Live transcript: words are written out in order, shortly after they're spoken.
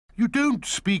You don't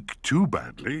speak too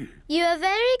badly. You are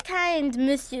very kind,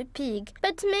 Monsieur Pig.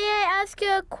 But may I ask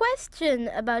you a question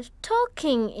about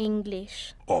talking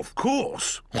English? Of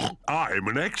course. I'm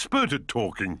an expert at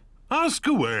talking. Ask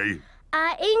away.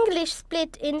 Are English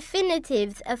split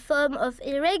infinitives a form of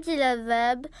irregular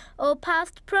verb or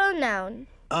past pronoun?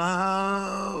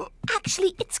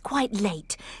 Actually, it's quite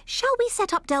late. Shall we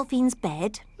set up Delphine's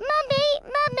bed? Mummy,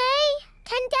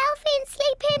 can Delphine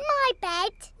sleep in my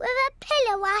bed with a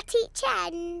pillow at each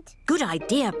end? Good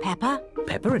idea, Peppa.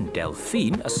 Peppa and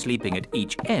Delphine are sleeping at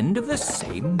each end of the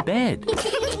same bed.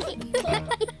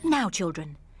 Now,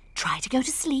 children, try to go to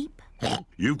sleep.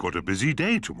 You've got a busy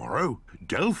day tomorrow.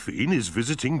 Delphine is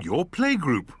visiting your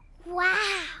playgroup. Wow.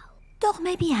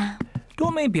 Dormez bien.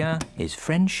 Dormez bien is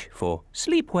French for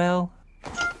sleep well.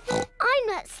 I'm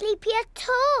not sleepy at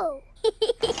all.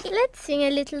 Let's sing a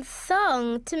little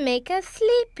song to make us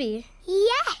sleepy.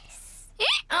 Yes.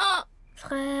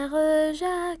 Frère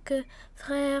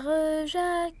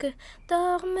Jacques,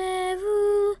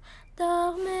 dormez-vous,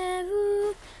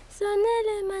 dormez-vous, sonnez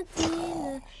les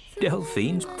matines.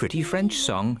 Delphine's pretty French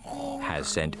song has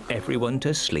sent everyone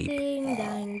to sleep. Ding,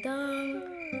 dang, dong.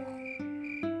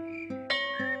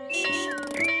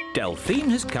 Delphine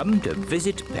has come to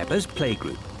visit Peppa's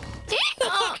playgroup.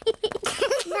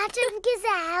 Madame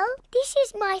Gazelle, this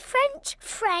is my French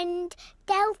friend,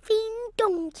 Delphine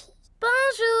Donkey.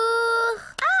 Bonjour.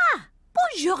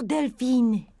 Bonjour,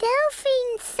 Delphine.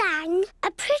 Delphine sang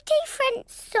a pretty French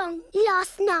song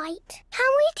last night.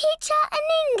 Can we teach her an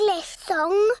English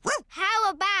song? How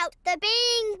about the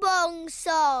Bing Bong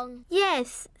song?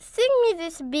 Yes, sing me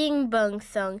this Bing Bong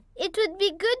song. It would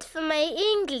be good for my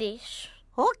English.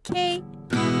 OK.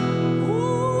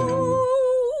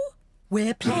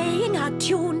 We're playing a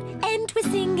tune and we're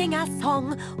singing a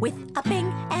song with a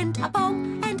bing and a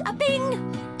bong and a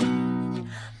bing.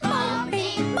 Bong,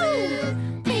 bing, boo.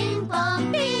 Bing,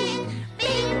 bong, bing.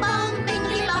 Bing, bong,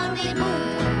 bingly, bongly, boo.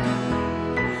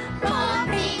 Bong,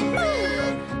 bing,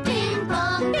 boo. Bing,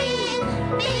 bong, bing.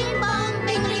 Bing, bong,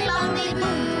 bingly, bongly,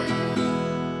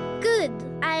 boo. Good.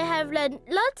 I have learned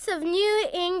lots of new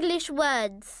English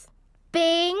words.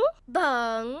 Bing,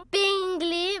 bong,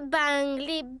 bingly,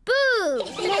 bangly, boo.